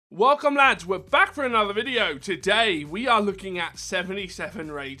Welcome lads, we're back for another video. Today we are looking at 77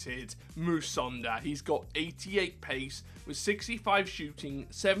 rated Musonda. He's got 88 pace with 65 shooting,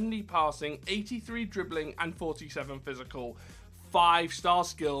 70 passing, 83 dribbling and 47 physical. 5-star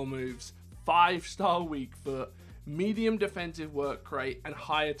skill moves, 5-star weak foot, medium defensive work rate and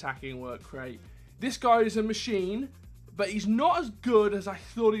high attacking work rate. This guy is a machine, but he's not as good as I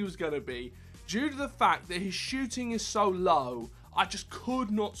thought he was going to be due to the fact that his shooting is so low. I just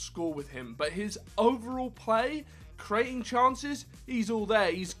could not score with him, but his overall play, creating chances, he's all there.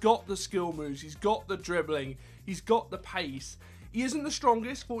 He's got the skill moves, he's got the dribbling, he's got the pace. He isn't the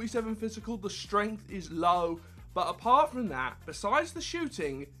strongest, 47 physical, the strength is low, but apart from that, besides the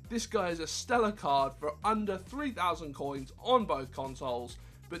shooting, this guy is a stellar card for under 3,000 coins on both consoles.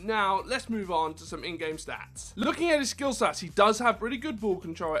 But now, let's move on to some in-game stats. Looking at his skill stats, he does have pretty good ball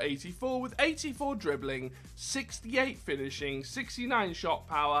control at 84, with 84 dribbling, 68 finishing, 69 shot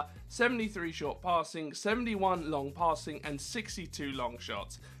power, 73 short passing, 71 long passing, and 62 long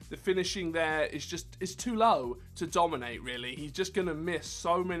shots. The finishing there is too low to dominate, really. He's just going to miss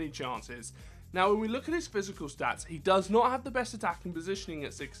so many chances. Now, when we look at his physical stats, he does not have the best attacking positioning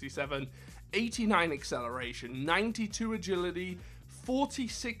at 67, 89 acceleration, 92 agility,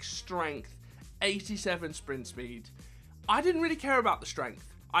 46 strength, 87 sprint speed. I didn't really care about the strength.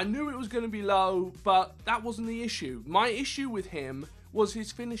 I knew it was going to be low, but that wasn't the issue. My issue with him was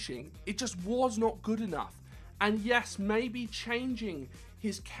his finishing. It just was not good enough. And yes, maybe changing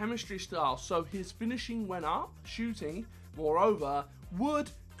his chemistry style so his finishing went up, shooting, moreover, would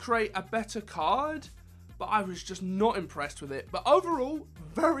create a better card, but I was just not impressed with it. But overall,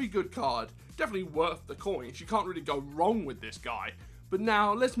 very good card. Definitely worth the coins. You can't really go wrong with this guy. But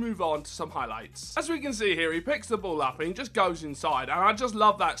now, let's move on to some highlights. As we can see here, he picks the ball up and he just goes inside. And I just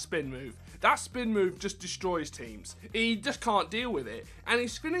love that spin move. That spin move just destroys teams. He just can't deal with it. And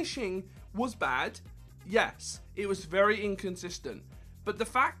his finishing was bad. Yes, it was very inconsistent. But the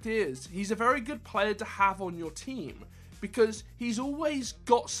fact is, he's a very good player to have on your team, because he's always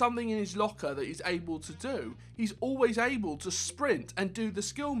got something in his locker that he's able to do. He's always able to sprint and do the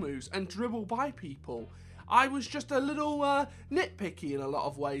skill moves and dribble by people. I was just a little nitpicky in a lot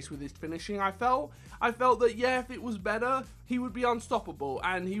of ways with his finishing. I felt that, yeah, if it was better, he would be unstoppable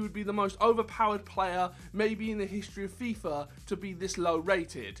and he would be the most overpowered player maybe in the history of FIFA to be this low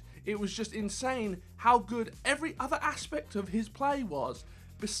rated. It was just insane how good every other aspect of his play was,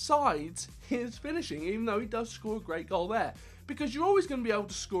 besides his finishing, even though he does score a great goal there. Because you're always going to be able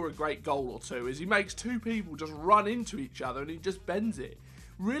to score a great goal or two, as he makes two people just run into each other and he just bends it.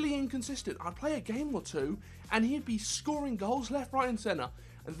 Really inconsistent. I'd play a game or two and he'd be scoring goals left, right and centre,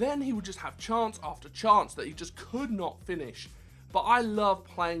 and then he would just have chance after chance that he just could not finish. But I love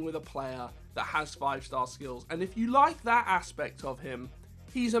playing with a player that has 5-star skills, and if you like that aspect of him,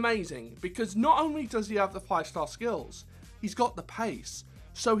 he's amazing, because not only does he have the 5-star skills, he's got the pace.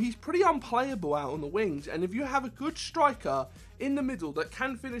 So he's pretty unplayable out on the wings, and if you have a good striker in the middle that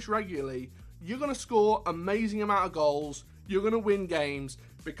can finish regularly, you're going to score amazing amount of goals, you're going to win games,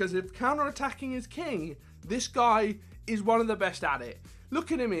 because if counter-attacking is king, this guy is one of the best at it.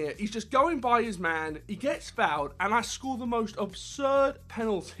 Look at him here, he's just going by his man, he gets fouled, and I score the most absurd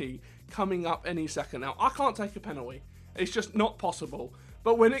penalty coming up any second. Now, I can't take a penalty, it's just not possible,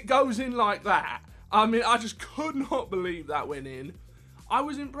 but when it goes in like that, I mean, I just could not believe that went in. I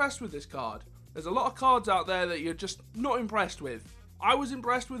was impressed with this card. There's a lot of cards out there that you're just not impressed with. I was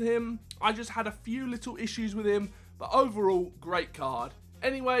impressed with him. I just had a few little issues with him, but overall, great card.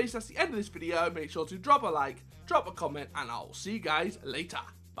 Anyways, that's the end of this video. Make sure to drop a like, drop a comment, and I'll see you guys later.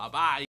 Bye-bye.